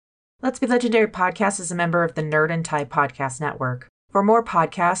Let's Be Legendary Podcast is a member of the Nerd and Tie Podcast Network. For more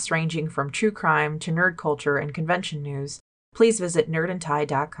podcasts ranging from true crime to nerd culture and convention news, please visit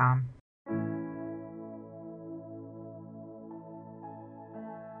nerdandtie.com.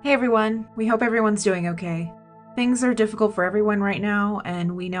 Hey everyone, we hope everyone's doing okay. Things are difficult for everyone right now,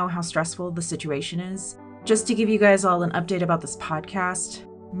 and we know how stressful the situation is. Just to give you guys all an update about this podcast,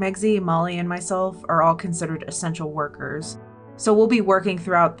 Megzy, Molly, and myself are all considered essential workers, so we'll be working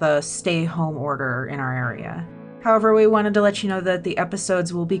throughout the stay-home order in our area. However, we wanted to let you know that the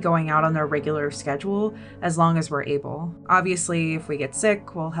episodes will be going out on their regular schedule as long as we're able. Obviously, if we get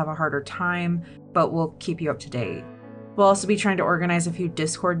sick, we'll have a harder time, but we'll keep you up to date. We'll also be trying to organize a few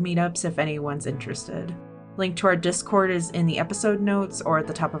Discord meetups if anyone's interested. Link to our Discord is in the episode notes or at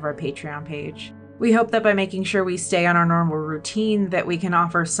the top of our Patreon page. We hope that by making sure we stay on our normal routine that we can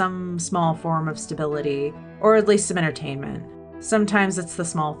offer some small form of stability, or at least some entertainment. Sometimes it's the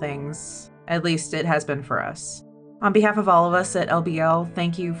small things. At least it has been for us. On behalf of all of us at LBL,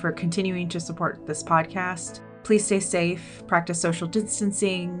 thank you for continuing to support this podcast. Please stay safe, practice social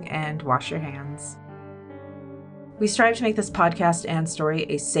distancing, and wash your hands. We strive to make this podcast and story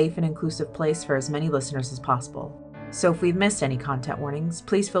a safe and inclusive place for as many listeners as possible. So if we've missed any content warnings,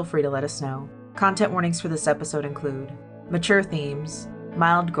 please feel free to let us know. Content warnings for this episode include mature themes,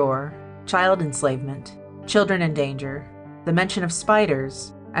 mild gore, child enslavement, children in danger, the mention of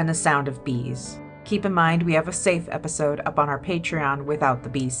spiders, and the sound of bees. Keep in mind we have a safe episode up on our Patreon without the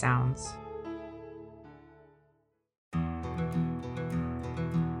bee sounds.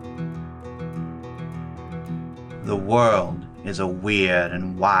 The world is a weird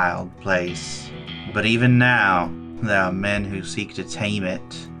and wild place, but even now, there are men who seek to tame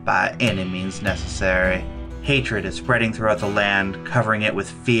it by any means necessary. Hatred is spreading throughout the land, covering it with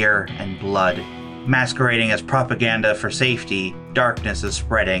fear and blood. Masquerading as propaganda for safety, darkness is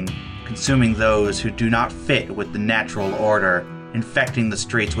spreading, consuming those who do not fit with the natural order. Infecting the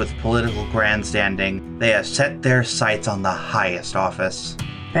streets with political grandstanding, they have set their sights on the highest office.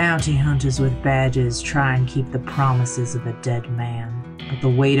 Bounty hunters with badges try and keep the promises of a dead man, but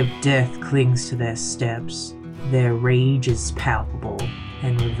the weight of death clings to their steps. Their rage is palpable,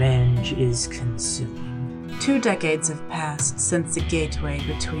 and revenge is consuming. 2 decades have passed since the gateway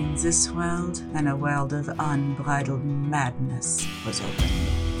between this world and a world of unbridled madness was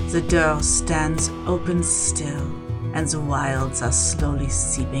opened. The door stands open still, and the wilds are slowly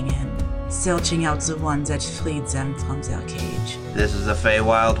seeping in, searching out the ones that freed them from their cage. This is the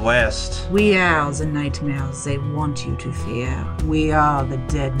Feywild West. We are the nightmares they want you to fear. We are the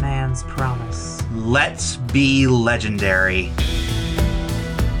dead man's promise. Let's be legendary.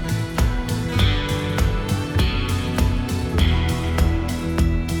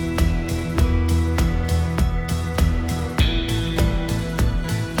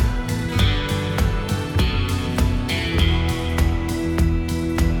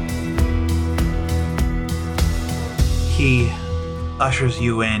 He ushers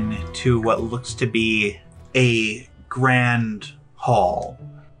you in to what looks to be a grand hall.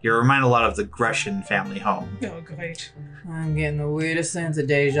 You remind a lot of the Gresham family home. Oh, great. I'm getting the weirdest sense of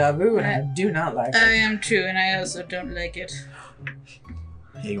deja vu, and I do not like it. I am too, and I also don't like it.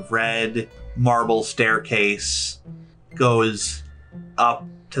 A red marble staircase goes up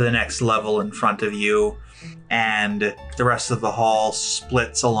to the next level in front of you, and the rest of the hall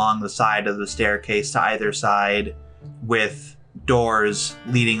splits along the side of the staircase to either side, with doors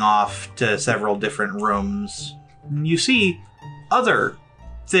leading off to several different rooms. You see other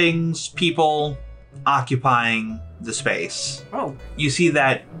things, people occupying the space. Oh. You see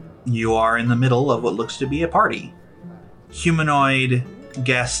that you are in the middle of what looks to be a party. Humanoid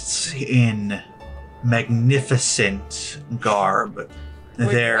guests in magnificent garb.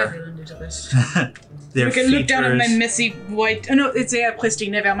 Their You can look down at my messy white... Oh no, it's Prestige,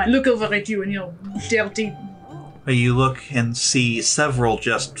 never mind. Look over at you and your dirty... You look and see several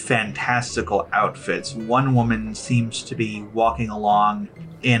just fantastical outfits. One woman seems to be walking along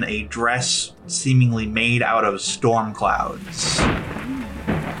in a dress seemingly made out of storm clouds.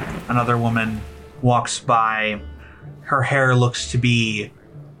 Another woman walks by. Her hair looks to be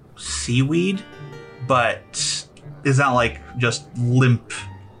seaweed, but it's not like just limp,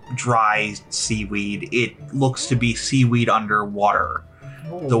 dry seaweed. It looks to be seaweed underwater,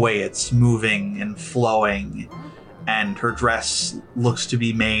 the way it's moving and flowing. And her dress looks to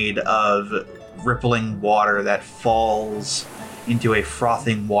be made of rippling water that falls into a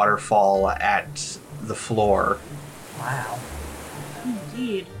frothing waterfall at the floor. Wow.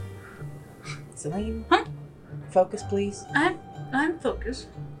 Indeed. Celine? Huh? Focus, please. I'm focused.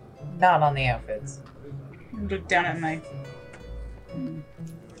 Not on the outfits. Look down at my...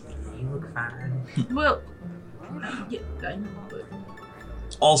 Well, yeah, I know, but...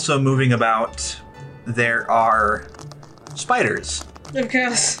 Also moving about, there are spiders Of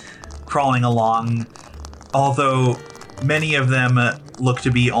course. crawling along, although many of them look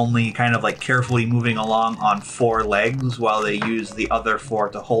to be only kind of like carefully moving along on 4 legs while they use the other 4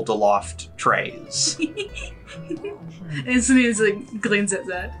 to hold aloft trays. And Celine like glances at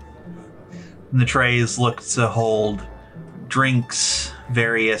that. And the trays look to hold drinks,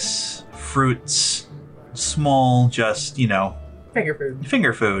 various fruits, small, just,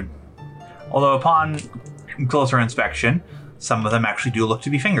 finger food. Although upon closer inspection, some of them actually do look to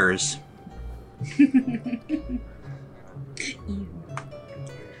be fingers. I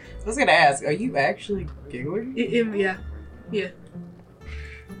was gonna ask, are you actually giggling? Yeah.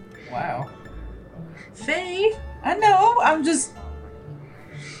 Wow. Faye? I know, I'm just...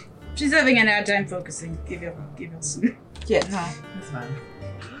 She's having an hard time focusing. Give her some. Yeah, no, that's fine.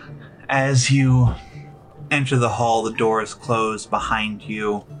 As you enter the hall, the doors close behind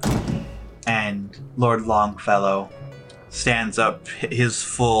you, and Lord Longfellow stands up, his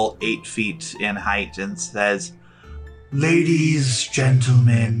full 8 feet in height, and says, "Ladies,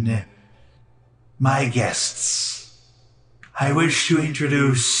 gentlemen, my guests, I wish to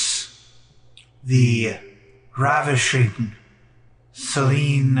introduce the ravishing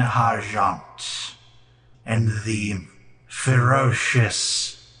Celine Argent and the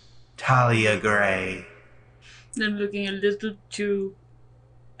ferocious Talia Gray." I'm looking a little too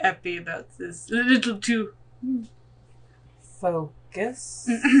happy about this. A little too... Focus.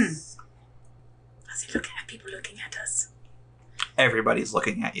 Is he looking at people looking at us? Everybody's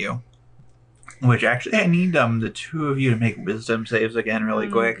looking at you. Which actually, I need the 2 of you to make wisdom saves again really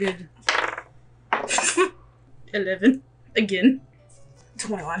quick. Good. 11. Again.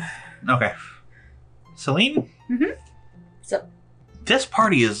 21. Okay. Celine? Mm-hmm. So. This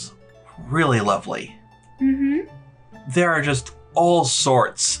party is really lovely. Mm-hmm. There are just all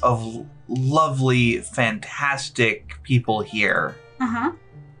sorts of lovely, fantastic people here. Uh-huh.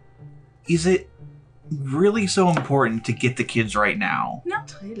 Is it really so important to get the kids right now?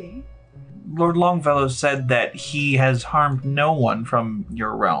 Not really. Lord Longfellow said that he has harmed no one from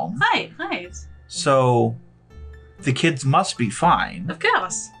your realm. Right. So the kids must be fine. Of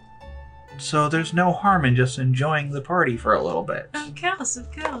course. So there's no harm in just enjoying the party for a little bit. Of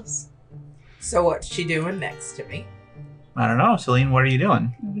course. So what's she doing next to me? I don't know, Celine, what are you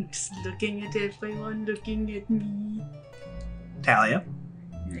doing? Just looking at everyone, looking at me. Talia?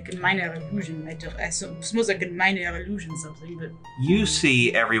 Like a minor illusion. I suppose I could minor illusion something, but... You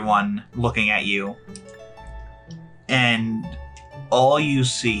see everyone looking at you, and all you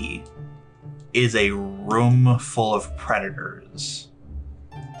see is a room full of predators.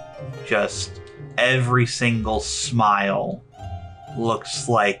 Just every single smile looks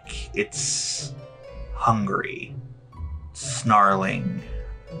like it's hungry, snarling,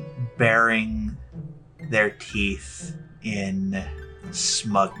 baring their teeth in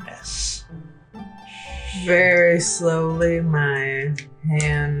smugness. Very slowly, my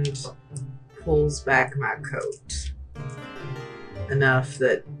hand pulls back my coat. Enough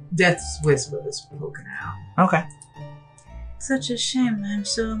that Death's Whisper is poking out. Okay. Such a shame I'm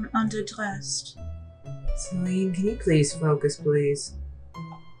so underdressed. Celine, can you please focus, please?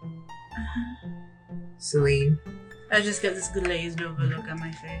 Uh-huh. Celine. I just got this glazed over look on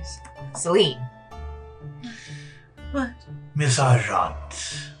my face. Celine. What? Miss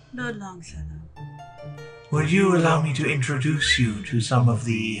Argent, Lord Longfellow. would you allow me to introduce you to some of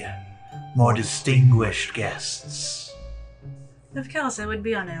the more distinguished guests? Of course, I would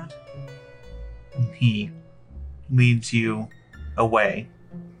be honored. He leads you away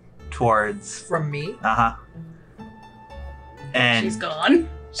towards... From me? Uh-huh. And She's gone.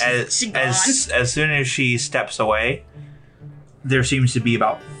 As soon as she steps away, there seems to be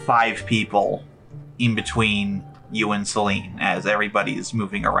about 5 people in between you and Celine as everybody is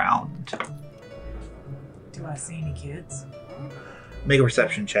moving around. Do I see any kids? Make a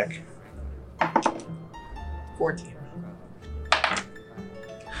perception check. 14.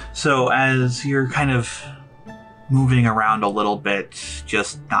 So as you're kind of moving around a little bit,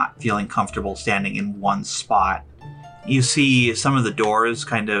 just not feeling comfortable standing in one spot, you see some of the doors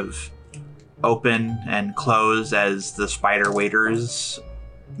kind of open and close as the spider waiters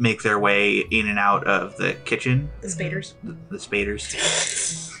make their way in and out of the kitchen. The spaders. The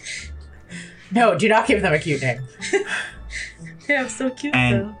spaders. No, do not give them a cute name. Yeah, so cute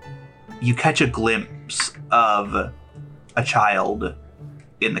And though. you catch a glimpse of a child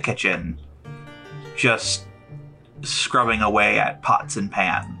in the kitchen just scrubbing away at pots and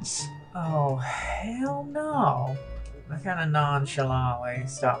pans. Oh, hell no. I kind of nonchalantly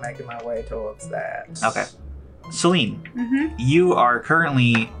start making my way towards that. Okay. Celine, you are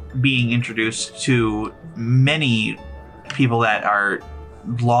currently being introduced to many people that are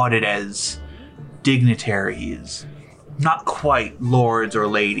lauded as dignitaries. Not quite lords or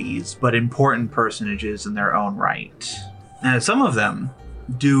ladies, but important personages in their own right. And some of them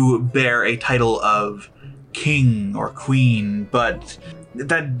do bear a title of king or queen, but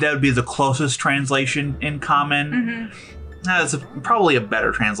that would be the closest translation in common. Probably a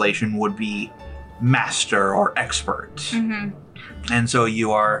better translation would be master or expert. And so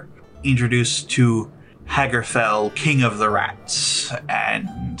you are introduced to Hagerfell, King of the Rats,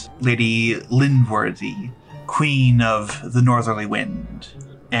 and Lady Lindworthy, Queen of the Northerly Wind,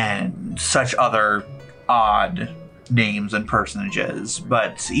 and such other odd names and personages.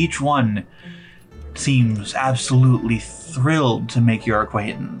 But each one seems absolutely thrilled to make your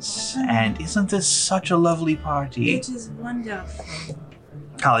acquaintance. And isn't this such a lovely party? It is wonderful.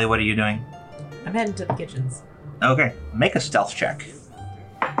 Kali, what are you doing? I'm heading to the kitchens. Okay, make a stealth check.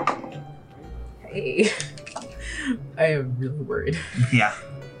 Hey. I am really worried. Yeah.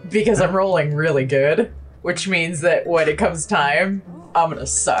 Because I'm rolling really good, which means that when it comes time, I'm gonna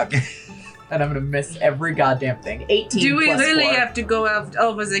suck. And I'm gonna miss every goddamn thing. 18 Do we plus really 4. have to go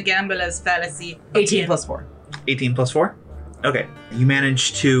over the gambler's fallacy? 18 plus 4. 18 plus 4? Okay. You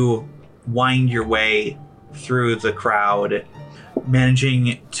manage to wind your way through the crowd,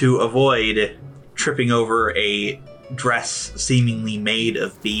 managing to avoid tripping over a dress seemingly made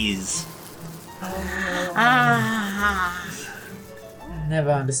of bees.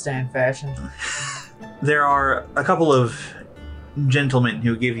 Never understand fashion. There are a couple of gentlemen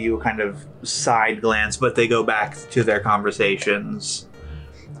who give you a kind of side glance, but they go back to their conversations,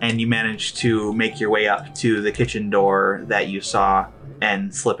 and you manage to make your way up to the kitchen door that you saw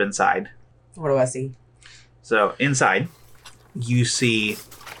and slip inside. What do I see? So inside, you see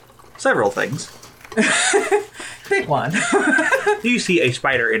several things. Pick one. You see a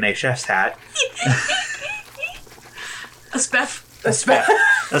spider in a chef's hat. A speff. A spec.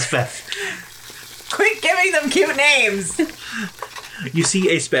 A speff. Quit giving them cute names. You see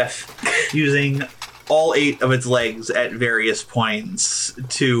a speff using all 8 of its legs at various points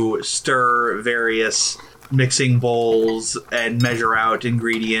to stir various mixing bowls and measure out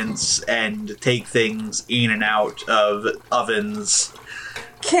ingredients and take things in and out of ovens.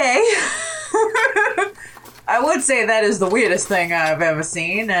 Okay. I would say that is the weirdest thing I've ever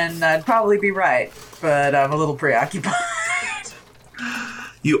seen, and I'd probably be right, but I'm a little preoccupied.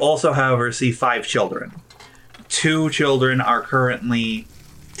 You also, however, see 5 children. 2 children are currently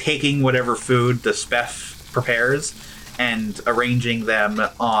taking whatever food the speff prepares and arranging them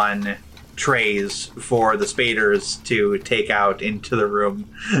on trays for the spaders to take out into the room.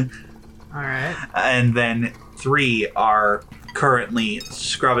 All right. And then 3 are currently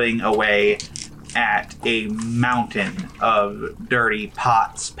scrubbing away at a mountain of dirty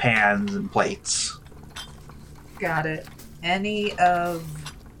pots, pans, and plates. Got it. Any of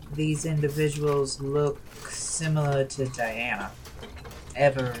these individuals look similar to Diana?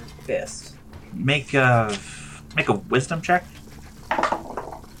 Ever fist? Make a wisdom check.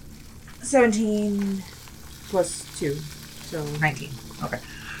 17 plus 2, so 19. Okay.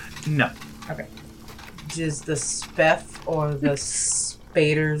 No. Okay. Does the speff or the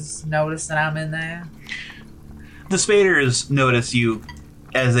spaders notice that I'm in there? The spaders notice you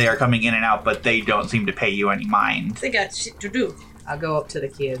as they are coming in and out, but they don't seem to pay you any mind. They got shit to do. I'll go up to the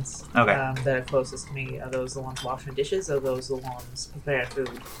kids Okay. that are closest to me. Are those the ones washing dishes, or are those the ones preparing food?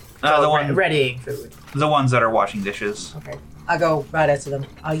 Readying food. The ones that are washing dishes. Okay. I go right up to them.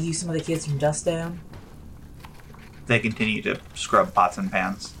 Are you some of the kids from Dust Down? They continue to scrub pots and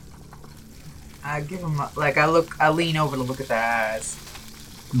pans. I give them I lean over to look at their eyes.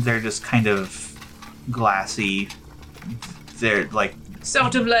 They're just kind of glassy. They're like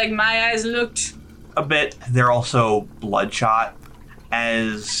Sort of like my eyes looked. a bit. They're also bloodshot.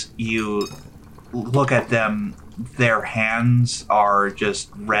 As you look at them, their hands are just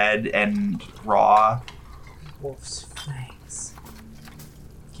red and raw. Wolf's fangs.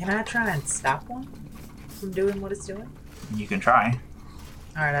 Can I try and stop one from doing what it's doing? You can try.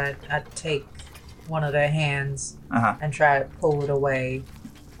 Alright, I take one of their hands Uh-huh. and try to pull it away.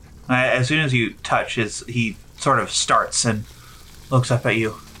 As soon as you touch, he sort of starts and looks up at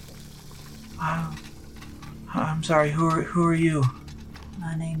you. I'm sorry, who are you?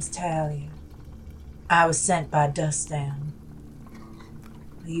 My name's Talia. I was sent by Dust Down.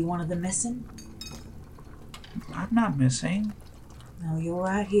 Are you one of the missing? I'm not missing. No, you're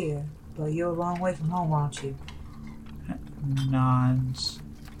right here, but you're a long way from home, aren't you? Nods.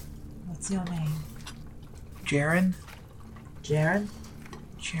 What's your name? Jaren? Jaren?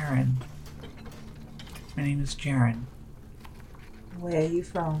 Jaren. My name is Jaren. Where are you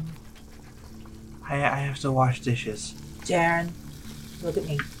from? I have to wash dishes. Jaren, look at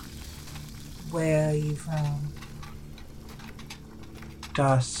me. Where are you from?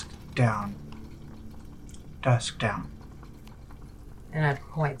 Dusk down. Dusk down. And I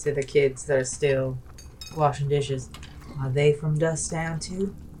point to the kids that are still washing dishes. Are they from Duskdown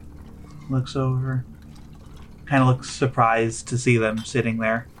too? Looks over. Kind of looks surprised to see them sitting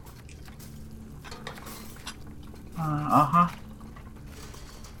there. Uh-huh.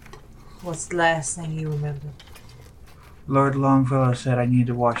 What's the last thing you remember? Lord Longfellow said I need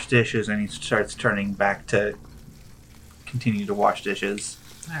to wash dishes, and he starts turning back to continue to wash dishes.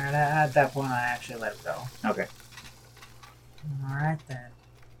 Alright, at that point I actually let it go. Okay. Alright then.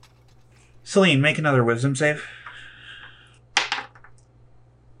 Celine, make another wisdom save.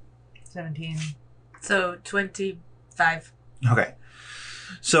 17. So 25. Okay.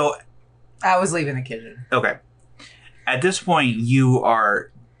 So, I was leaving the kitchen. okay. At this point, you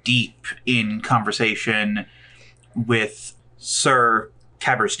are deep in conversation with Sir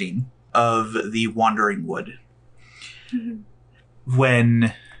Caberstein of the Wandering Wood.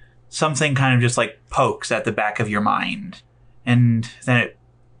 When something kind of just like pokes at the back of your mind, and then it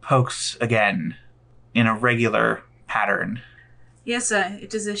pokes again in a regular pattern. Yes, sir.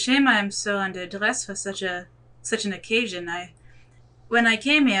 It is a shame I am so under duress for such an occasion. When I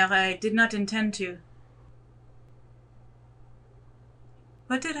came here, I did not intend to.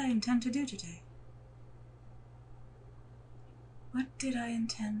 What did I intend to do today? What did I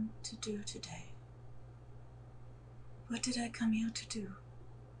intend to do today? What did I come here to do?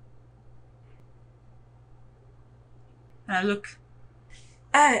 And I look.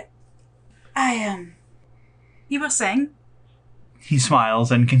 You were saying? He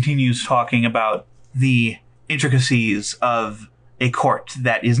smiles and continues talking about the intricacies of a court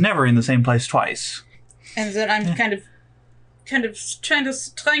that is never in the same place twice. And then I'm kind of trying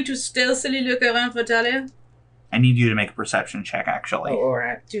to stealthily look around for Talia. I need you to make a perception check, actually. Oh,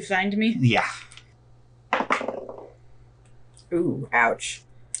 alright. To find me. Yeah. Ooh, ouch.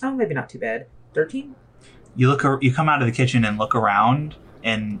 Oh, maybe not too bad. 13? You come out of the kitchen and look around,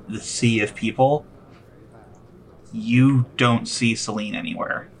 and the sea of people. You don't see Celine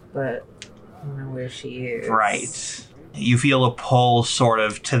anywhere. But I don't know where she is. Right. You feel a pull sort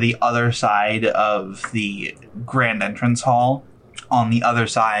of to the other side of the grand entrance hall, on the other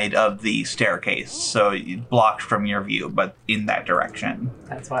side of the staircase. So you blocked from your view, but in that direction.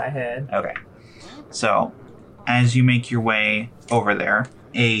 That's what I had. Okay. So, as you make your way over there,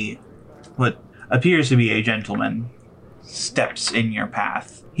 what appears to be a gentleman steps in your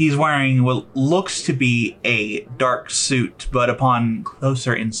path. He's wearing what looks to be a dark suit, but upon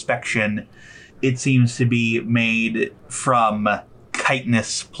closer inspection, it seems to be made from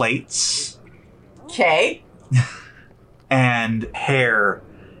chitinous plates. Okay. And hair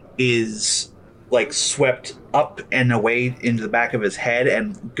is like swept up and away into the back of his head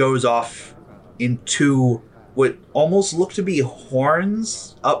and goes off into what almost look to be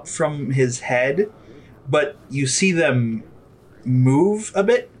horns up from his head, but you see them move a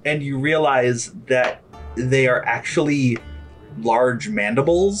bit and you realize that they are actually large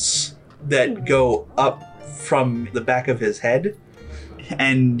mandibles that go up from the back of his head.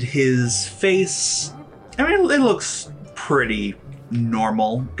 And his face, I mean, it looks pretty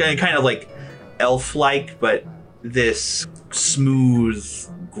normal, kind of like elf-like, but this smooth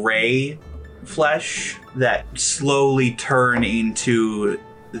gray flesh that slowly turn into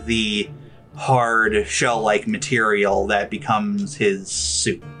the hard shell-like material that becomes his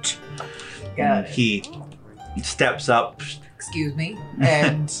suit. Got it. He steps up. Excuse me.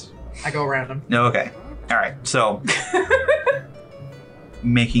 And I go around him. No, okay. All right. So,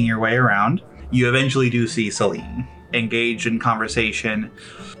 making your way around, you eventually do see Celine engage in conversation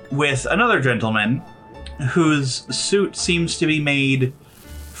with another gentleman whose suit seems to be made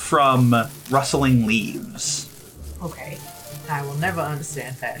from rustling leaves. Okay. I will never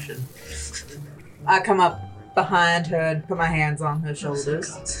understand fashion. I come up behind her and put my hands on her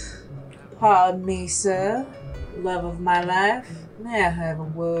shoulders. Pardon me, sir. Love of my life. May I have a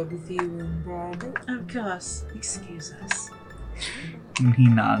word with you in private? Of course. Excuse us. And he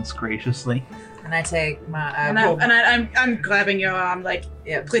nods graciously. And I take my... I'm grabbing your arm, like,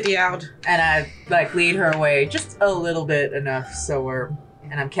 pretty hard. And I, lead her away just a little bit enough so we're...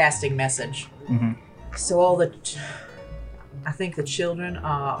 And I'm casting message. Mm-hmm. So I think the children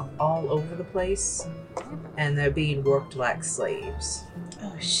are all over the place, and they're being worked like slaves.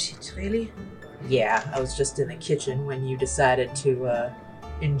 Oh, shit, really? Yeah, I was just in the kitchen when you decided to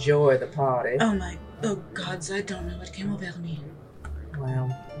enjoy the party. Oh my Oh gods, I don't know what came over me. Well,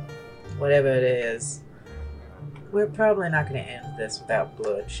 whatever it is, we're probably not going to end this without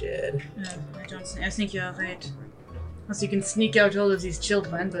bloodshed. I think you're right. Unless you can sneak out all of these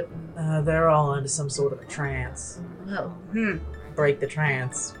children, but... They're all under some sort of a trance. Well, Break the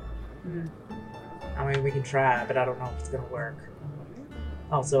trance. I mean, we can try, but I don't know if it's going to work.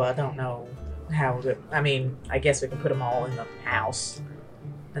 Also, I don't know how we're going to... I mean, I guess we can put them all in the house.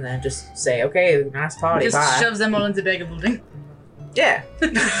 And then just say, okay, nice party, just bye. shoves them all in the bag of holding. Yeah.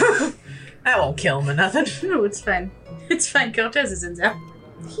 That won't kill him or nothing. No, it's fine. It's fine. Cortez is in there.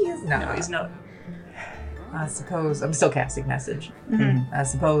 He is not. No, he's not. I suppose... I'm still casting message. Mm-hmm. I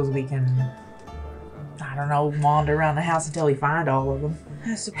suppose we can... I don't know, wander around the house until we find all of them.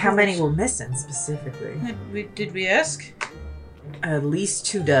 How many were missing, specifically? Did we ask? At least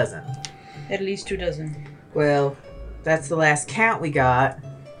 2 dozen. At least 2 dozen. Well, that's the last count we got,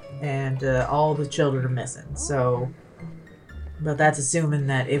 and all the children are missing, so... But that's assuming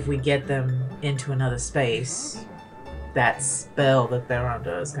that if we get them into another space, that spell that they're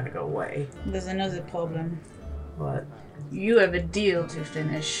under is going to go away. There's another problem. What? You have a deal to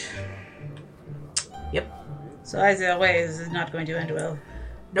finish. Yep. So either way, this is not going to end well.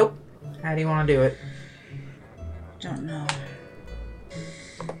 Nope. How do you want to do it? Don't know.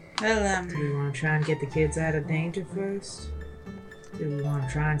 Well, Do we want to try and get the kids out of danger first? Do we want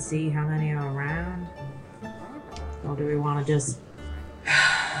to try and see how many are around? Or do we want to just...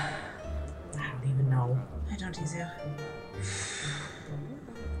 I don't even know. I don't either.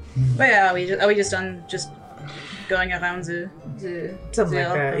 Where are we? Are we just going around the Something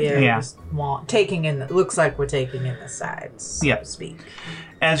like that, okay. yeah. Yeah. Just taking in looks like we're taking in the sides, so Yep. to speak.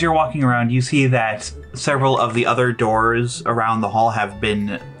 As you're walking around, you see that several of the other doors around the hall have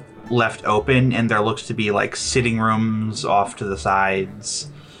been left open, and there looks to be like sitting rooms off to the sides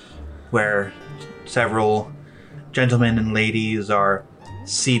where several gentlemen and ladies are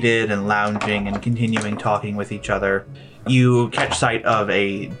seated and lounging and continuing talking with each other. You catch sight of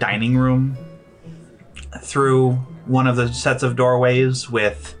a dining room through one of the sets of doorways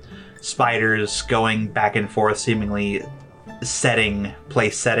with spiders going back and forth, seemingly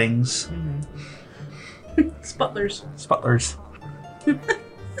place settings. Sputlers. Sputlers.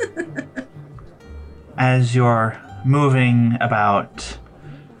 As you're moving about,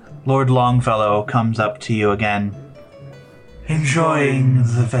 Lord Longfellow comes up to you again. Enjoying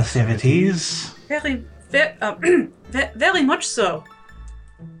the festivities? Very much so.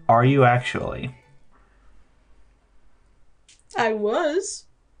 Are you actually? I was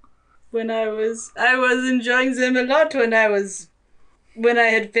enjoying them a lot when I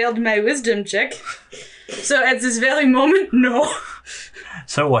had failed my wisdom check. So at this very moment, no.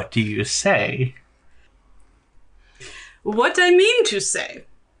 So what do you say? What I mean to say,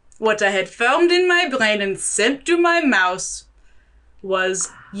 what I had formed in my brain and sent to my mouse was,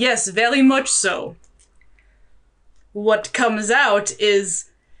 yes, very much so. What comes out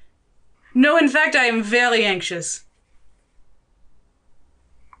is, no, in fact, I am very anxious.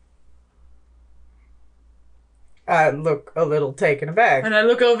 I look a little taken aback. And I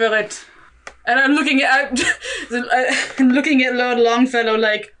look over it, and I'm looking at Lord Longfellow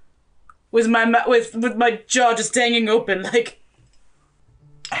like, with my jaw just hanging open, like.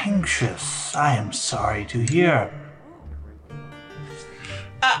 Anxious, I am sorry to hear.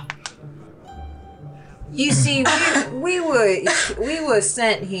 You see, we were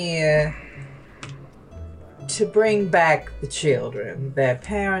sent here to bring back the children. Their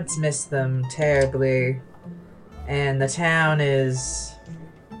parents miss them terribly, and the town is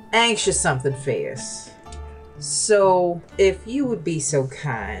anxious something fierce. So, if you would be so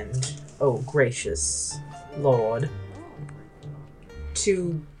kind, oh gracious Lord,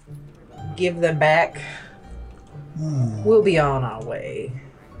 to give them back, we'll be on our way.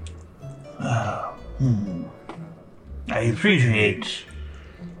 I appreciate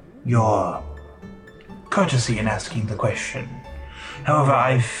your courtesy in asking the question. However,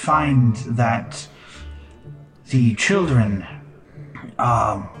 I find that the children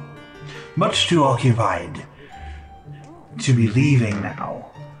are much too occupied to be leaving now.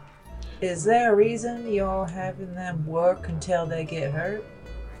 Is there a reason you're having them work until they get hurt?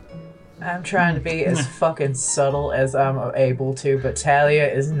 I'm trying to be as fucking subtle as I'm able to, but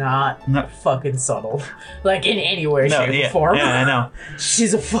Talia is not fucking subtle. Like, in any way, shape, or form. Yeah, I know.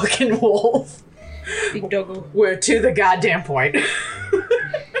 She's a fucking wolf. Big doggo. We're to the goddamn point.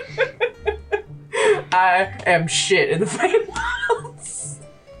 I am shit in the Feywilds.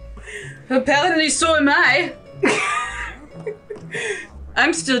 Apparently so am I.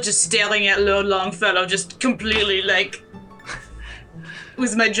 I'm still just staring at Lord Longfellow, just completely, like,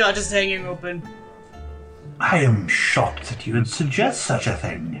 with my jaw just hanging open. I am shocked that you would suggest such a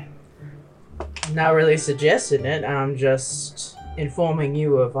thing. Not really suggesting it, I'm just informing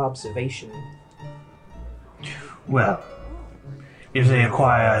you of observation. Well, if they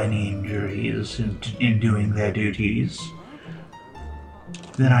acquire any injuries in doing their duties,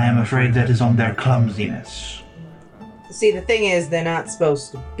 then I am afraid that is on their clumsiness. See, the thing is, they're not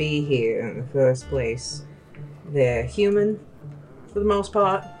supposed to be here in the first place. They're human, for the most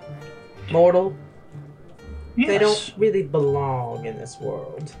part. Mortal. Yes. They don't really belong in this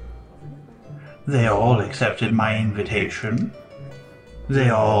world. They all accepted my invitation. They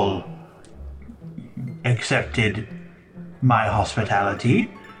all accepted my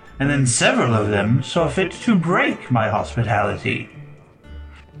hospitality, and then several of them saw fit to break my hospitality.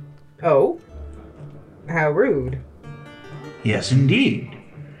 Oh? How rude. Yes, indeed.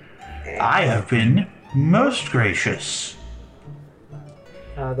 I have been most gracious.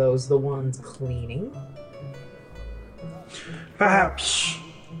 Are those the ones cleaning? Perhaps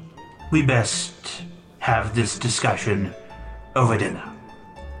we best have this discussion over dinner.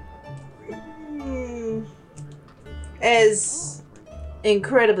 As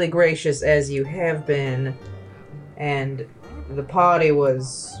incredibly gracious as you have been, and the party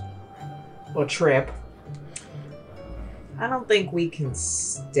was a trip, I don't think we can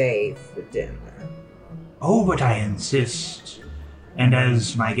stay for dinner. Oh, but I insist. And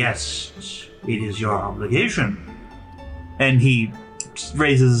as my guest, it is your obligation. And he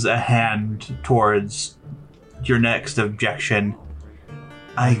raises a hand towards your next objection.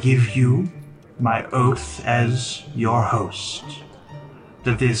 I give you my oath as your host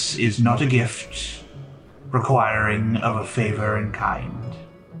that this is not a gift requiring of a favor in kind,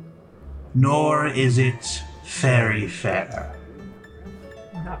 nor is it very fair.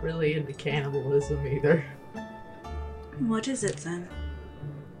 I'm not really into cannibalism either. What is it then?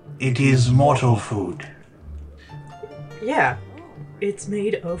 It is mortal food. Yeah, it's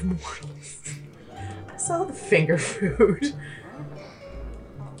made of mortals. I saw the finger food.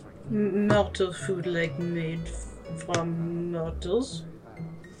 Mortal food like made from mortals?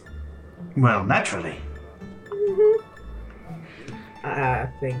 Well, naturally. I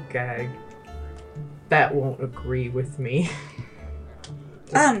think that won't agree with me.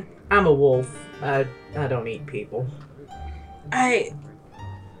 I'm a wolf. I don't eat people.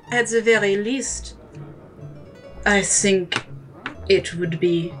 At the very least, I think it would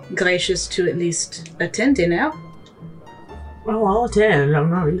be gracious to at least attend dinner. Well, I'll attend.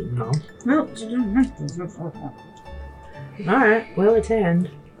 I'm not eating though. Well, Alright, we'll attend.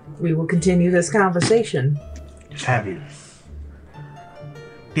 We will continue this conversation. Fabulous.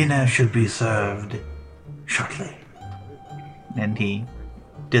 Dinner should be served shortly. And he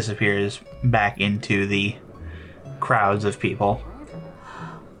disappears back into the crowds of people.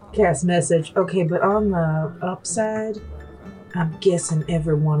 Cast message. Okay, but on the upside, I'm guessing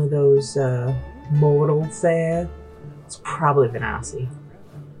every one of those mortal fare is probably Venasi.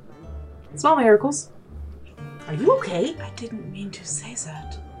 Small miracles. Are you okay? I didn't mean to say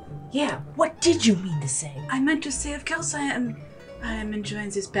that. Yeah, what did you mean to say? I meant to say, of course, I am enjoying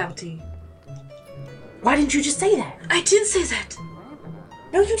this party. Why didn't you just say that? I did say that.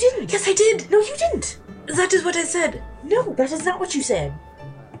 No, you didn't. Yes, I did. No, you didn't. That is what I said. No, that is not what you said.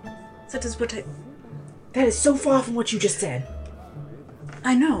 That is what I... That is so far from what you just said.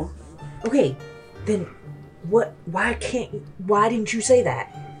 I know. Okay, then what? Why didn't you say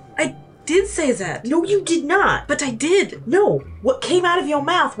that? I did say that. No, you did not. But I did. No, what came out of your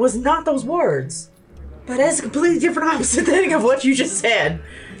mouth was not those words. But that's a completely different opposite thing of what you just said.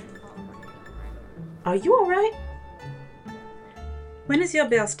 Are you alright? When is your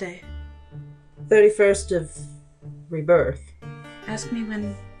birthday? 31st of Rebirth. Ask me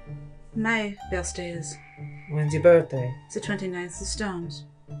when my birthday is. When's your birthday? It's the 29th of Storms.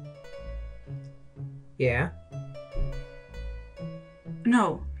 Yeah.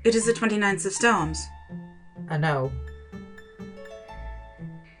 No, it is the 29th of Storms. I know.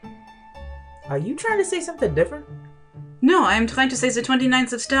 Are you trying to say something different? No, I am trying to say the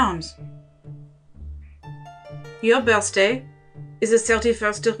 29th of Storms. Your birthday is the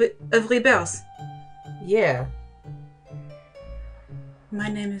 31st of Rebirth. Yeah. My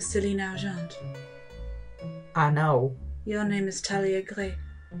name is Celine Argent. I know. Your name is Talia Gray.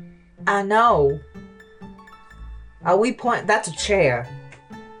 I know. Are we point? That's a chair.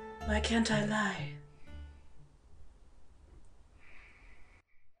 Why can't I lie?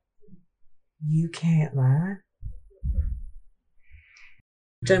 You can't lie.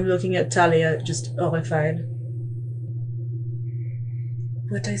 I'm looking at Talia, just horrified.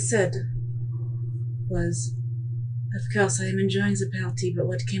 What I said was, of course I am enjoying the party, but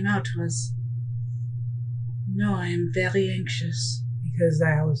what came out was, No, I am very anxious. Because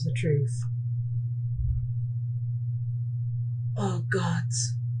that was the truth. Oh,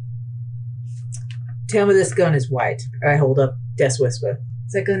 gods. Tell me this gun is white. I hold up Death Whisper.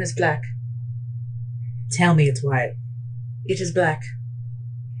 The gun is black. Tell me it's white. It is black.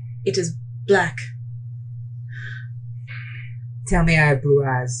 It is black. Tell me I have blue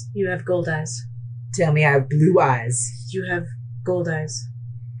eyes. You have gold eyes. Tell me I have blue eyes. You have gold eyes.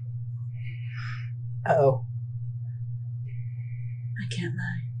 Uh-oh. I can't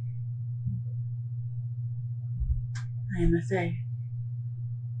lie. I am a fae.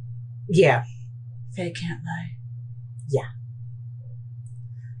 Yeah. Fae can't lie. Yeah.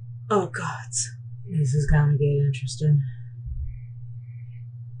 Oh, gods. This is gonna get interesting.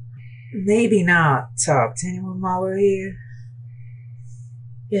 Maybe not talk to anyone while we're here.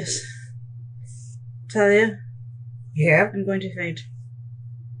 Yes. Talia, Yeah. I'm going to faint.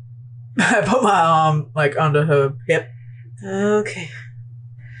 I put my arm, under her hip. Okay.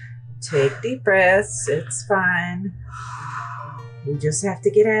 Take deep breaths. It's fine. We just have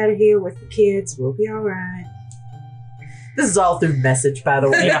to get out of here with the kids. We'll be alright. This is all through message, by the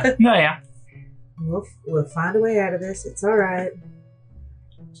way. Yeah. We'll find a way out of this. It's alright.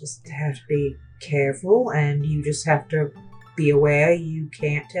 Just have to be careful, and you just have to be aware you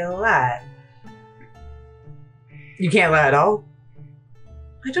can't tell a lie. You can't lie at all?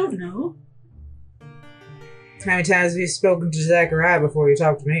 I don't know. How many times have you spoken to Zachariah before you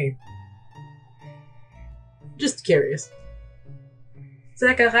talk to me? Just curious.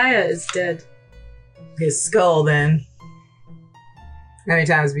 Zachariah is dead. His skull, then. How many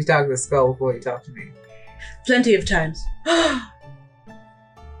times have you talked to the skull before you talk to me? Plenty of times.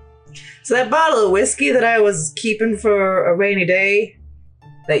 So that bottle of whiskey that I was keeping for a rainy day,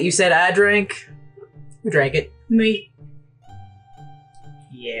 that you said I drank, who drank it? Me.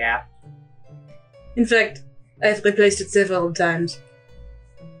 Yeah. In fact, I've replaced it several times.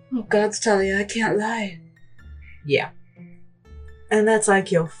 Oh, gods, Talia, I can't lie. Yeah. And that's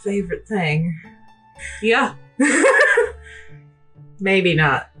like your favorite thing. Yeah. Maybe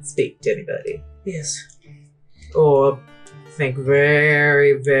not speak to anybody. Yes. Or think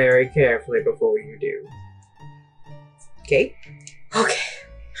very, very carefully before you do. Okay? Okay.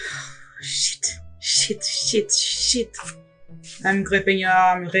 Shit. I'm gripping your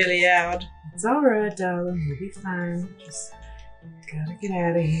arm really hard. It's alright, darling. We'll be fine. Just gotta get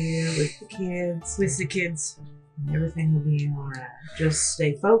out of here with the kids. With the kids. And everything will be alright. Just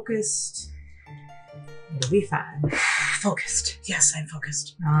stay focused. It'll be fine. Focused. Yes, I'm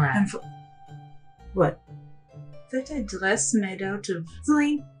focused. Alright. What? Is that a dress made out of...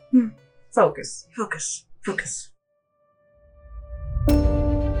 Celine? Focus. Focus.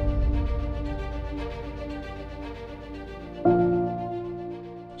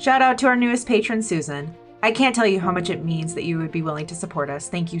 Shout out to our newest patron, Susan. I can't tell you how much it means that you would be willing to support us.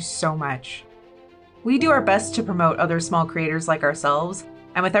 Thank you so much. We do our best to promote other small creators like ourselves,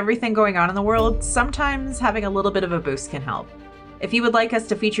 and with everything going on in the world, sometimes having a little bit of a boost can help. If you would like us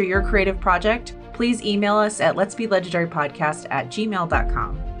to feature your creative project, please email us at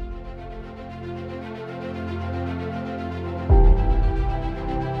letsbelegendarypodcast@gmail.com.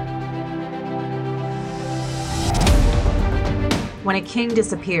 When a king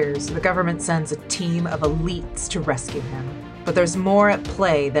disappears, the government sends a team of elites to rescue him. But there's more at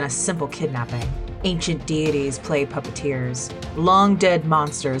play than a simple kidnapping. Ancient deities play puppeteers, long-dead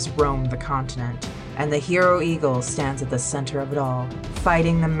monsters roam the continent, and the hero eagle stands at the center of it all,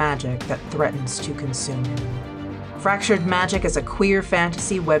 fighting the magic that threatens to consume him. Fractured Magic is a queer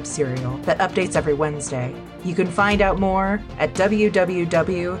fantasy web serial that updates every Wednesday. You can find out more at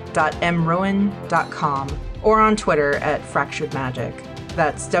www.mrowen.com or on Twitter at Fractured Magic.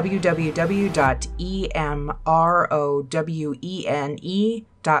 That's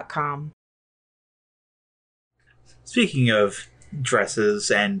www.emrowene.com. Speaking of dresses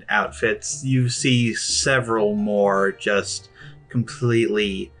and outfits, you see several more just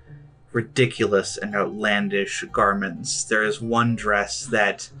completely ridiculous and outlandish garments. There is one dress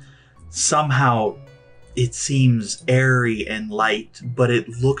that somehow it seems airy and light, but it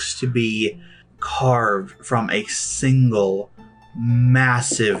looks to be carved from a single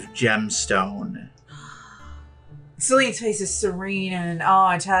massive gemstone. Celine's face is serene and in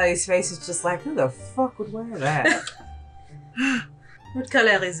awe, and Talia's face is just like, who the fuck would wear that? What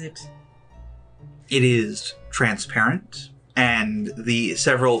color is it? It is transparent, and the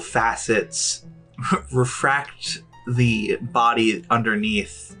several facets refract the body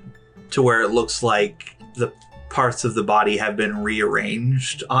underneath to where it looks like the parts of the body have been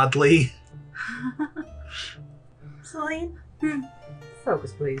rearranged oddly. Celine?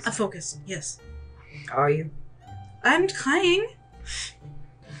 Focus, please. A focus, yes. Are you? I'm trying.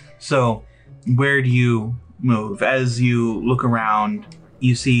 So, where do you move? As you look around,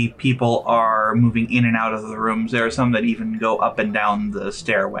 you see people are moving in and out of the rooms. There are some that even go up and down the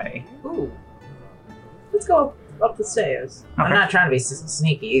stairway. Ooh. Let's go up the stairs. Okay. I'm not trying to be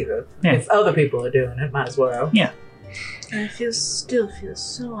sneaky either. Yeah. If other people are doing it, might as well. Yeah. I still feel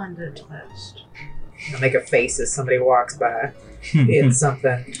so underdressed. I'll make a face as somebody walks by. It's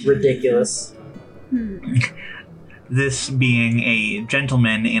something ridiculous. This being a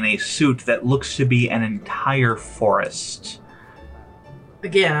gentleman in a suit that looks to be an entire forest.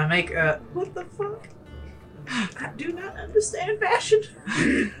 Again, I make a... What the fuck? I do not understand fashion.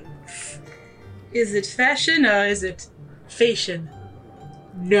 Is it fashion or is it fashion?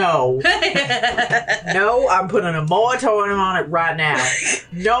 No. No, I'm putting a moratorium on it right now.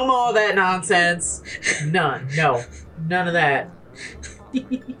 No more of that nonsense. None. No. None of that.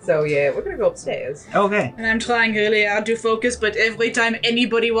 So yeah, we're gonna go upstairs. Okay. And I'm trying really hard to focus, but every time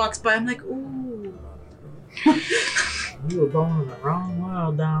anybody walks by, I'm like, ooh. You were born in the wrong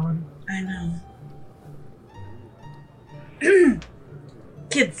world, darling. I know.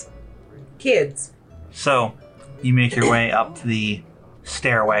 Kids. So, you make your way up the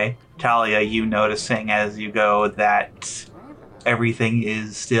stairway. Talia, you noticing as you go that everything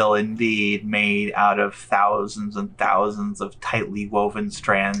is still indeed made out of thousands and thousands of tightly woven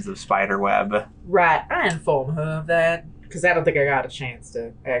strands of spiderweb. Right, I inform her of that, because I don't think I got a chance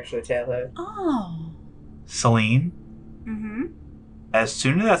to actually tell her. Oh. Celine, Mm-hmm. as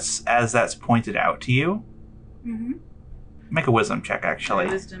soon as that's pointed out to you, Mm-hmm. make a wisdom check, actually.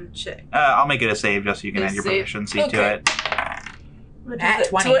 Wisdom check. I'll make it a save just so you can A add your save. proficiency to Okay. it. What Nat is it?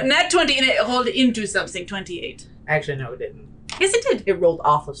 20. Nat 20 and it rolled into something. 28. Actually, no, it didn't. Yes, it did. It rolled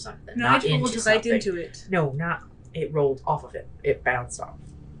off of something, No, not it rolled into right something. into it. No, not. It rolled off of it. It bounced off.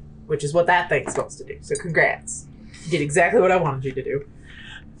 Which is what that thing's supposed to do. So congrats. You did exactly what I wanted you to do.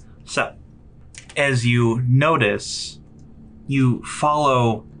 So, as you notice, you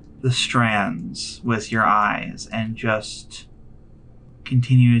follow the strands with your eyes and just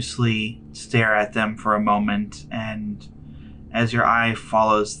continuously stare at them for a moment, and as your eye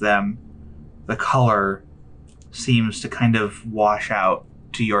follows them, the color seems to kind of wash out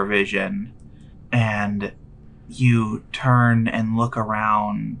to your vision, and you turn and look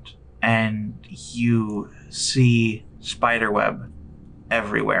around and you see spiderweb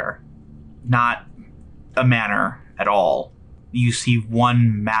everywhere. Not a manor at all. You see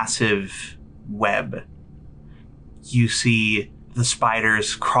one massive web. You see the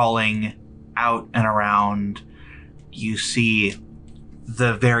spiders crawling out and around. You see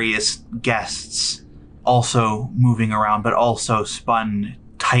the various guests also moving around, but also spun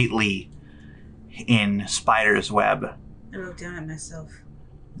tightly in spider's web. I look down at myself.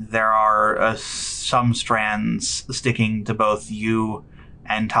 There are some strands sticking to both you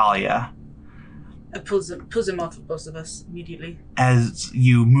and Talia. I pulls them off of both of us immediately. As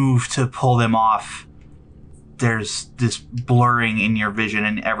you move to pull them off, there's this blurring in your vision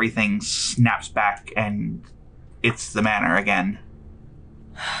and everything snaps back and it's the manor again.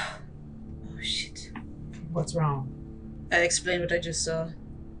 Oh, shit. What's wrong? I explained what I just saw.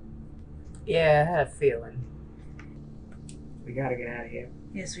 Yeah, I had a feeling. We gotta get out of here.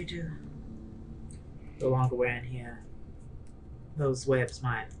 Yes, we do. The longer we're in here, those webs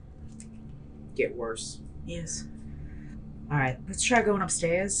might get worse. Yes. Alright, let's try going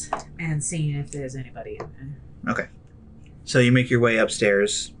upstairs and seeing if there's anybody in there. Okay. So you make your way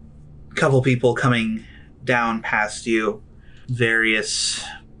upstairs. A couple people coming down past you. Various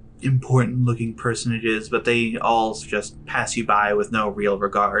important looking personages, but they all just pass you by with no real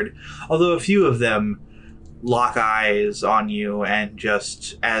regard. Although a few of them lock eyes on you and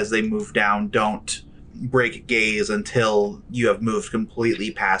just as they move down don't break gaze until you have moved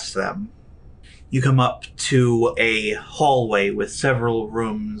completely past them. You come up to a hallway with several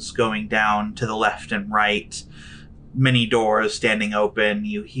rooms going down to the left and right. Many doors standing open.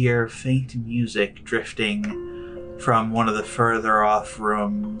 You hear faint music drifting from one of the further off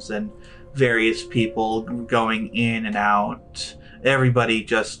rooms and various people going in and out. Everybody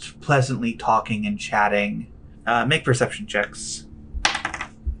just pleasantly talking and chatting. Make perception checks.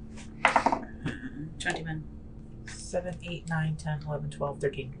 21. 7, 8, 9, 10, 11, 12,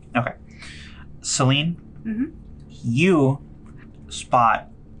 13. Celine, Mm-hmm. you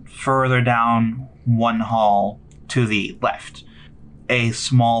spot further down one hall to the left a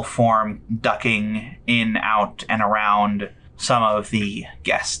small form ducking in, out, and around some of the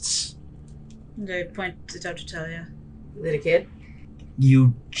guests. And I point it out to Talia. Is it a kid?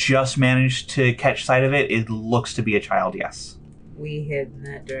 You just managed to catch sight of it. It looks to be a child, yes. We head in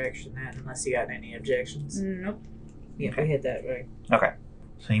that direction then, unless you got any objections. Nope. Yeah, we hit that right. Okay.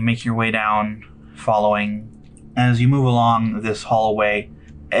 So you make your way down, following. As you move along this hallway,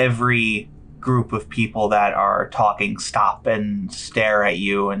 every group of people that are talking stop and stare at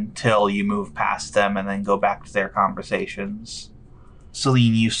you until you move past them and then go back to their conversations.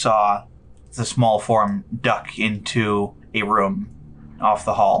 Celine, you saw the small form duck into a room off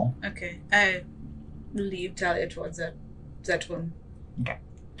the hall. Okay, I lead Talia towards that room. Okay.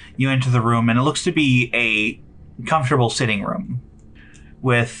 You enter the room, and it looks to be a comfortable sitting room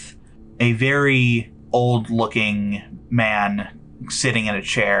with a very old-looking man sitting in a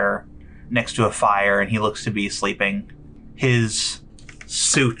chair next to a fire, and he looks to be sleeping. His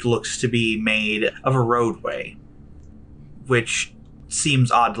suit looks to be made of a roadway, which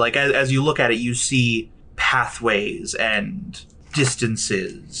seems odd. Like, as you look at it, you see pathways and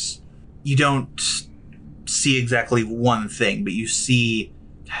distances. You don't see exactly one thing, but you see...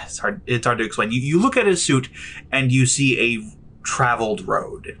 It's hard to explain. You look at his suit, and you see a traveled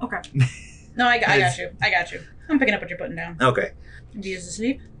road. Okay. No, I got you. I'm picking up what you're putting down. Okay. And he is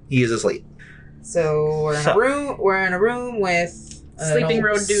asleep? He is asleep. So we're in a room with Sleeping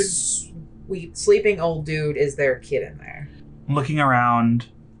road dude. Sleeping old dude. Is there a kid in there? Looking around,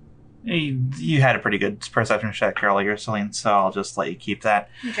 you had a pretty good perception check earlier, Celine, so I'll just let you keep that.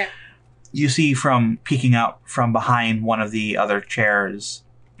 Okay. You see from peeking out from behind one of the other chairs,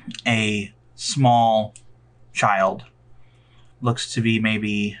 a small child. Looks to be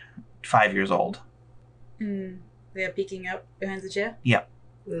maybe 5 years old. They are peeking out behind the chair? Yep.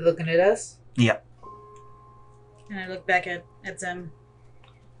 They're looking at us? Yep. And I look back at them.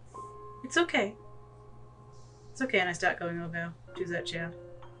 It's okay. It's okay, and I start going over to that chair.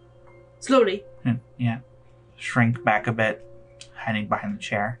 Slowly. Yeah. Shrink back a bit, hiding behind the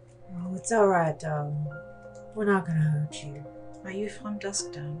chair. Oh, it's alright, darling. We're not gonna hurt you. Are you from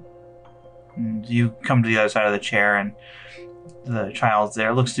Dusktown? And you come to the other side of the chair, and the child's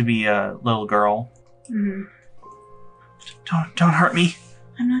there. Looks to be a little girl. Mm-hmm. Don't hurt me.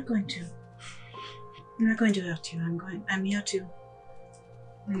 I'm not going to. I'm not going to hurt you. I'm here to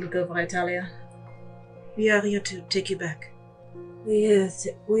look over at Talia. We are here to take you back. We're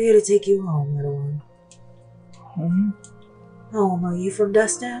here to take you home, little one. Home? Home? Are you from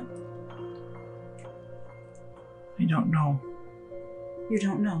Dusktown? I don't know. You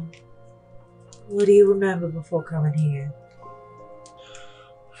don't know. What do you remember before coming here?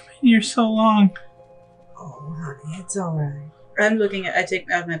 I've been here so long. Oh, honey, it's alright. I take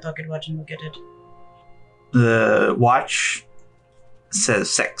out my pocket watch and look at it. The watch says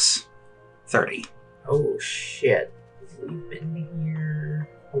 6:30. Oh, shit. We've been here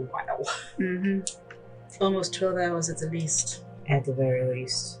a while. Mm-hmm. Almost 12 hours at the least. At the very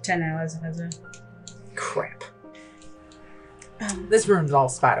least. 10 hours, if I say. Crap. This room's all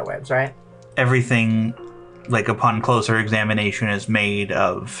spider webs, right? Everything, like upon closer examination, is made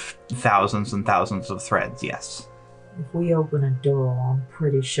of thousands and thousands of threads, yes. If we open a door, I'm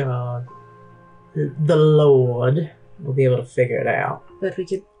pretty sure the Lord will be able to figure it out. But we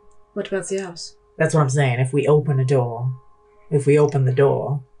could... What about the house? That's what I'm saying. If we open the door,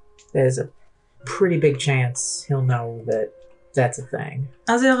 there's a pretty big chance he'll know that that's a thing.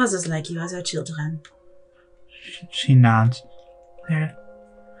 Are there others like you? Are there children? She nods.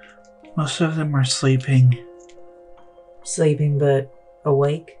 Most of them are sleeping. Sleeping but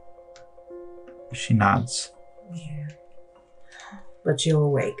awake? She nods. Yeah. But you're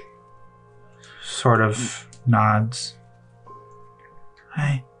awake. Sort of nods.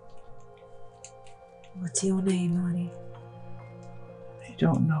 Hi. What's your name, honey? I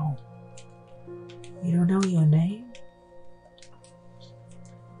don't know. You don't know your name?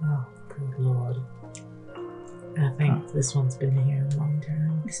 Oh, good Lord. I think this one's been here a long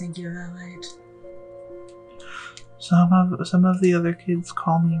time. I think you're right. Some of the other kids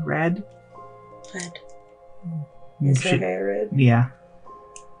call me Red. Red. Is her hair red? Yeah.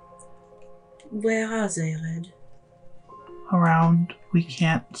 Where are they, Red? Around. We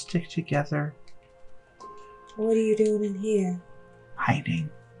can't stick together. What are you doing in here? Hiding.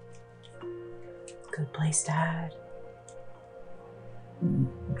 Good place to hide.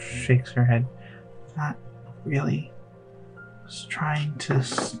 Shakes her head. Not really. Was trying to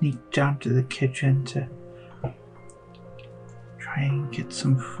sneak down to the kitchen to try and get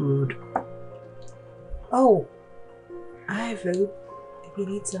some food. Oh, I have food. If you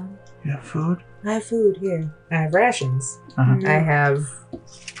need some. You have food? I have food here. I have rations. Uh-huh. I have...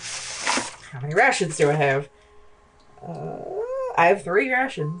 How many rations do I have? I have 3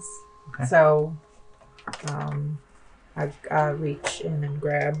 rations. Okay. So, I reach in and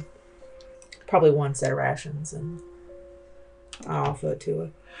grab probably 1 set of rations and I'll offer it to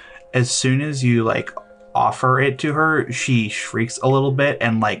her. As soon as you offer it to her, she shrieks a little bit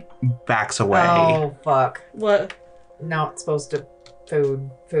and like backs away. Oh, fuck. What? No, it's supposed to...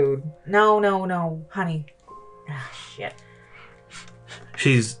 Food. No, honey. Ah, shit.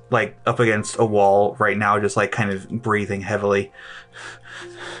 She's like up against a wall right now, just like kind of breathing heavily.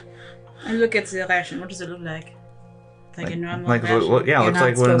 And look at the ration. What does it look like? Like a normal like ration? yeah, looks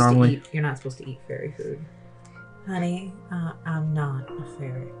like what it normally. You're not supposed to eat fairy food. Honey, I'm not a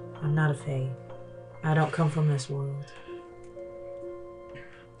fairy. I'm not a fae. I don't come from this world.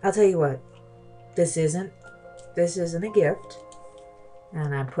 I'll tell you what. This isn't a gift.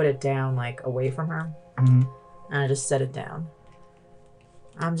 And I put it down, like, away from her. Mhm. And I just set it down.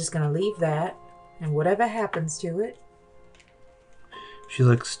 I'm just gonna leave that, and whatever happens to it... She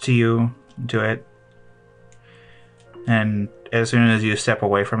looks to you, to it, and as soon as you step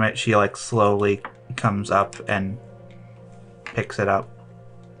away from it, she like slowly comes up and picks it up.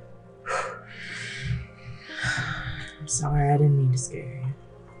 I'm sorry, I didn't mean to scare you.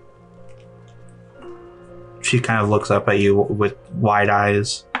 She kind of looks up at you with wide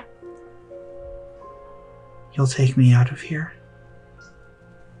eyes. You'll take me out of here?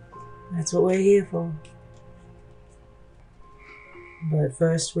 That's what we're here for. But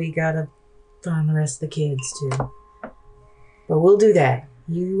first we gotta find the rest of the kids, too. But we'll do that.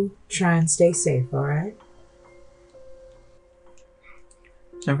 You try and stay safe, alright?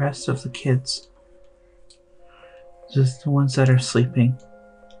 The rest of the kids. Just the ones that are sleeping.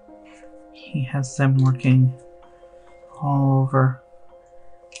 He has them working all over.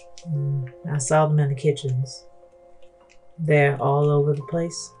 I saw them in the kitchens. They're all over the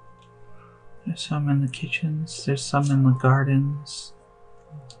place. There's some in the kitchens, there's some in the gardens.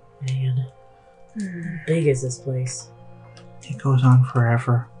 Man, how big is this place? It goes on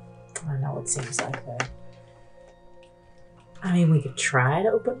forever. I know it seems like that. I mean, we could try to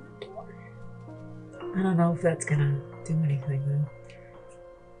open the door. I don't know if that's gonna do anything,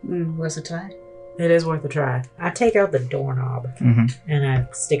 though. Worth a try? It is worth a try. I take out the doorknob Mm-hmm. and I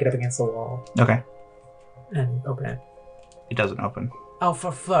stick it up against the wall Okay. and open it. It doesn't open. Oh,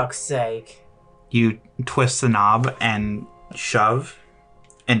 for fuck's sake. You twist the knob and shove,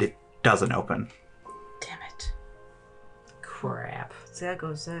 and it doesn't open. Damn it. Crap. There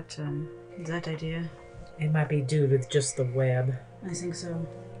goes that idea. It might be due to just the web. I think so.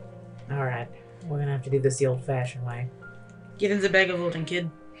 Alright, we're gonna have to do this the old-fashioned way. Get in the bag of holding,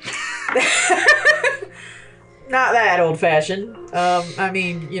 kid. Not that old-fashioned. I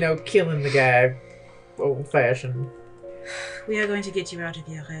mean, killing the guy. Old-fashioned. We are going to get you out of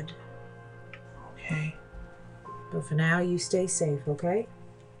your head. Okay. But for now, you stay safe, okay?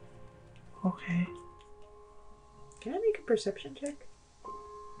 Okay. Can I make a perception check?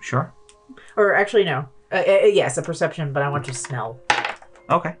 Sure. Or actually, no. Yes, a perception, but I want to smell.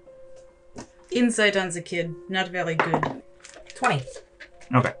 Okay. Insight on the kid. Not very good. 20.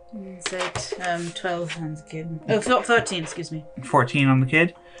 Okay. Insight, 12 on the kid. Oh, 13, excuse me. 14 on the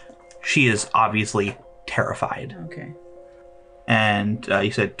kid. She is obviously terrified. Okay. And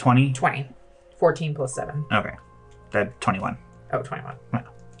you said 20? 20. 14 plus 7. Okay. That 21. Oh, 21.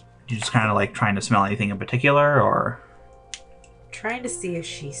 You just kind of like trying to smell anything in particular, or? Trying to see if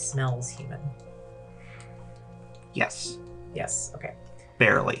she smells human. Yes. Yes, okay.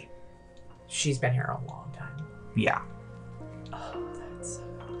 Barely. She's been here a long time. Yeah. Oh, that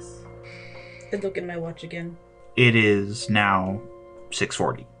sucks. I look at my watch again. It is now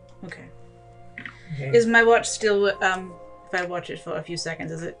 6:40. Okay. Okay. Is my watch still, if I watch it for a few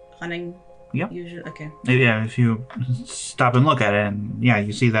seconds, is it running? Yep. Usually? Okay. Yeah, if you stop and look at it, and yeah,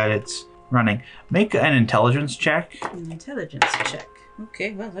 you see that it's running. Make an intelligence check. An intelligence check.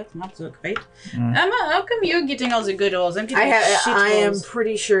 Okay, well, that's not so great. Mm. How come you're getting all the good rolls? I'm getting shit I am rolls.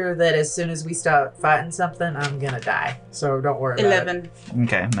 pretty sure that as soon as we start fighting something, I'm gonna die. So don't worry about it. 11.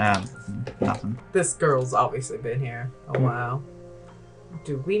 Okay, nothing. This girl's obviously been here a while.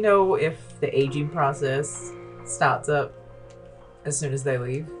 Do we know if the aging process starts up as soon as they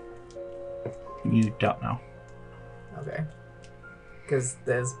leave? You don't know. Okay. Because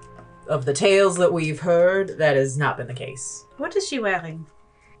there's... Of the tales that we've heard, that has not been the case. What is she wearing?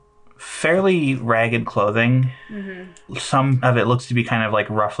 Fairly ragged clothing. Mm-hmm. Some of it looks to be kind of like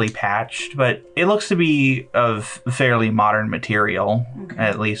roughly patched, but it looks to be of fairly modern material, Okay.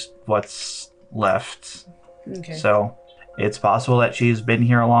 at least what's left. Okay. So it's possible that she's been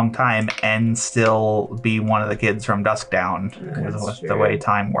here a long time and still be one of the kids from Dusk Down, That's with the true. way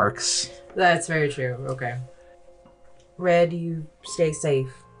time works. That's very true. Okay. Red, you stay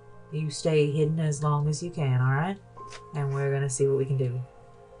safe. You stay hidden as long as you can, alright? And we're gonna see what we can do.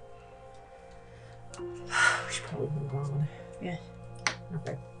 We should probably move on. Yeah.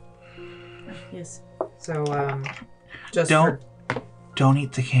 Okay. Yes. So, just Don't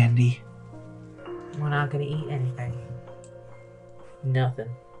eat the candy. we're not gonna eat anything. Nothing.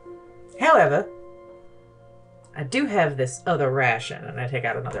 However, I do have this other ration, and I take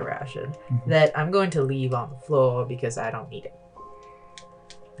out another ration that I'm going to leave on the floor because I don't need it.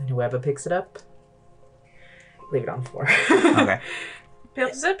 And whoever picks it up, leave it on the floor. Okay.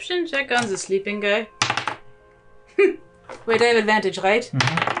 Perception check on the sleeping guy. Wait, I have advantage, right?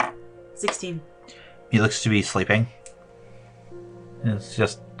 16. He looks to be sleeping. He's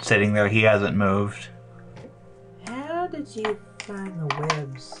just sitting there. He hasn't moved. How did you find the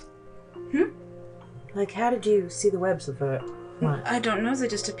webs? Like, how did you see the webs of it? What? I don't know, they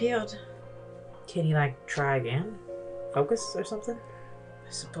just appeared. Can you, like, try again? Focus or something?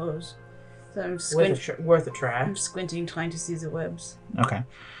 I suppose. So I'm Worth a try. I'm squinting, trying to see the webs. Okay.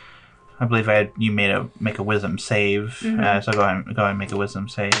 I believe you make a wisdom save. So go ahead and make a wisdom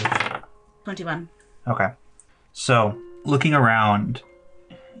save. 21. Okay. So, looking around,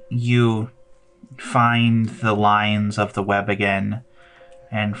 you find the lines of the web again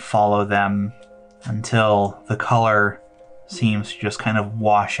and follow them until the color seems to just kind of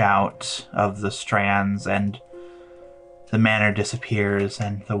wash out of the strands and the manor disappears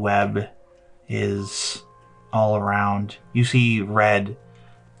and the web is all around. You see Red.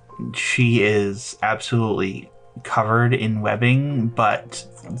 She is absolutely covered in webbing, but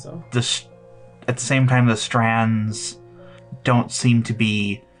So. at the same time, the strands don't seem to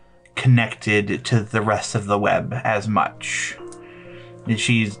be connected to the rest of the web as much. And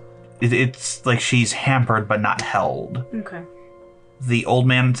it's like she's hampered but not held. Okay. The old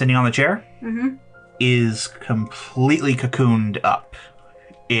man sitting on the chair is completely cocooned up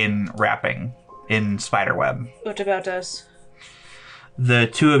in wrapping, in spiderweb. What about us? The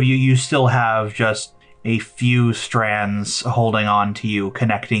two of you still have just a few strands holding on to you,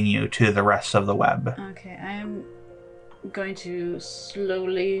 connecting you to the rest of the web. Okay, I am going to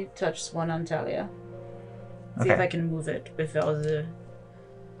slowly touch one on Talia. See if I can move it before the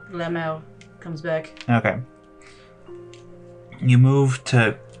glamour comes back. Okay. You move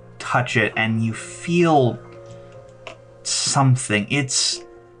to touch it and you feel something. It's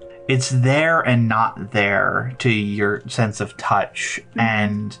there and not there to your sense of touch.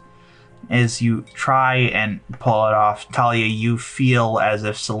 And as you try and pull it off, Talia, you feel as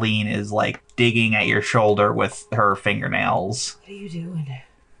if Celine is like digging at your shoulder with her fingernails. What are you doing?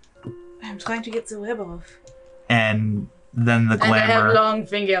 I'm trying to get the web off. And then the glamour... And I have long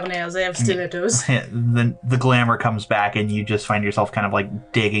fingernails. I have stilettos. Then the glamour comes back and you just find yourself kind of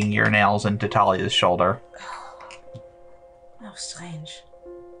like digging your nails into Talia's shoulder. Oh, strange.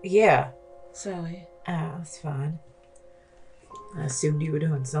 Yeah. Sorry. Oh, that's fine. I assumed you were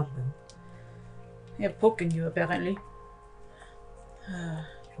doing something. Yeah, poking you, apparently.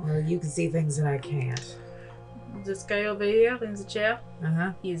 Well, you can see things that I can't. This guy over here in the chair,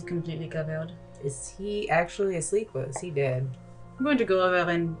 Uh-huh. he is completely covered. Is he actually asleep or is he dead? I'm going to go over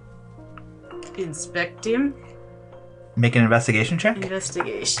and inspect him. Make an investigation check.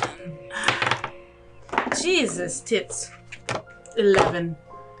 Investigation. Jesus, tits. 11.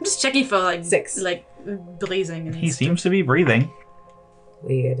 I'm just checking for like 6. like breathing. And He stuff. seems to be breathing.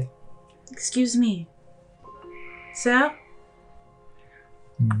 Weird. Excuse me, sir.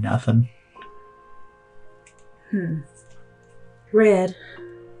 Nothing. Red.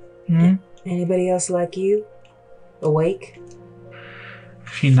 Hmm? Anybody else like you? Awake?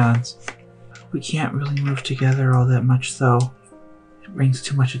 She nods. We can't really move together all that much, though. It brings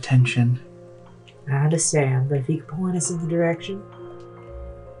too much attention. I understand, but if you could point us in the direction.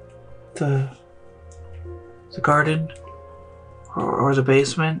 The garden? Or the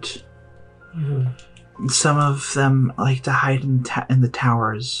basement? Some of them like to hide in the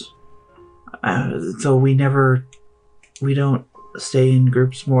towers. Though we don't stay in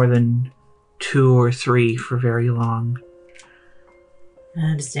groups more than 2 or 3 for very long. I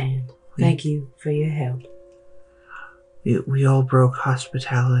understand. Thank you for your help. We all broke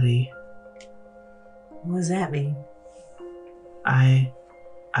hospitality. What does that mean? I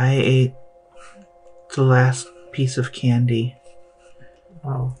ate the last piece of candy.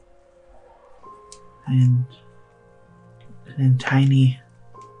 Oh. And Tiny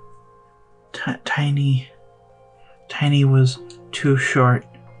was too short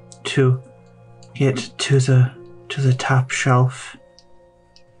to get to the top shelf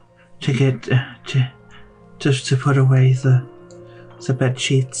to get to put away the bed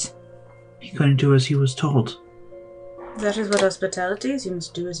sheets. He couldn't do as he was told. That is what hospitality is. You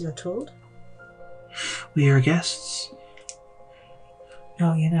must do as you're told. We are guests.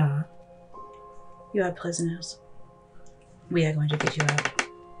 No, you're not. You are prisoners. We are going to get you out.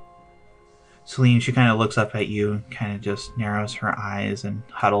 Celine, she kind of looks up at you and kind of just narrows her eyes and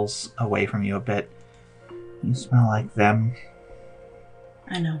huddles away from you a bit. You smell like them.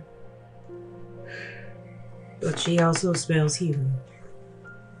 I know. But she also smells healing.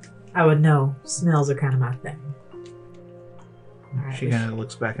 I would know. Smells are kind of my thing. Alright. She kind of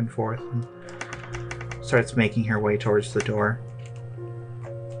looks back and forth and starts making her way towards the door.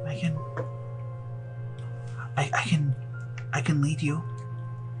 I can lead you.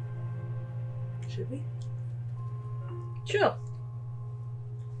 Should we? Sure.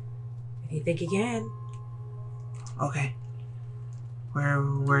 If you think you can. Okay.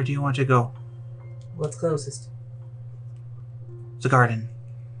 Where do you want to go? What's closest? The garden.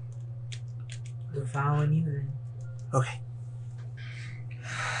 We're following you then. Okay.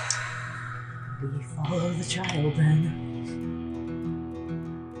 We follow the child then.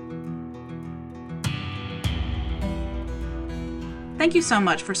 Thank you so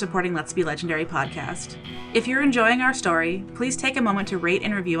much for supporting Let's Be Legendary podcast. If you're enjoying our story, please take a moment to rate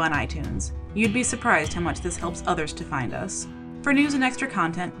and review on iTunes. You'd be surprised how much this helps others to find us. For news and extra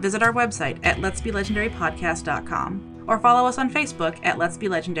content, visit our website at letsbelegendarypodcast.com or follow us on Facebook at Let's Be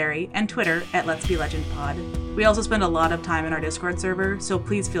Legendary and Twitter at Let's Be Legend Pod. We also spend a lot of time in our Discord server, so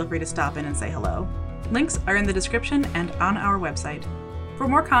please feel free to stop in and say hello. Links are in the description and on our website. For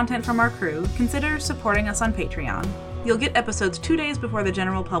more content from our crew, consider supporting us on Patreon. You'll get episodes 2 days before the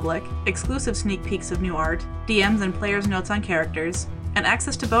general public, exclusive sneak peeks of new art, DMs and players' notes on characters, and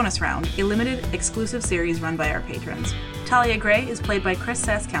access to Bonus Round, a limited, exclusive series run by our patrons. Talia Gray is played by Chris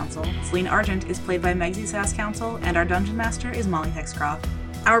Sass-Council, Celine Argent is played by Megsy Sass-Council, and our Dungeon Master is Molly Hexcroft.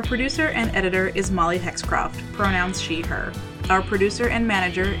 Our producer and editor is Molly Hexcroft, pronouns she, her. Our producer and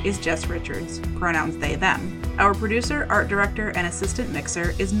manager is Jess Richards, pronouns they, them. Our producer, art director, and assistant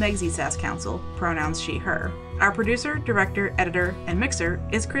mixer is Megsy Sass-Council, pronouns she, her. Our producer, director, editor, and mixer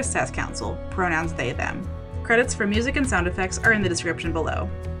is Chris Sass-Council, pronouns they, them. Credits for music and sound effects are in the description below.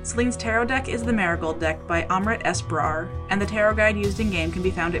 Celine's tarot deck is the Marigold deck by Amrit S. Brar, and the tarot guide used in-game can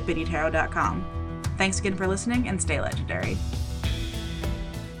be found at biddytarot.com. Thanks again for listening, and stay legendary.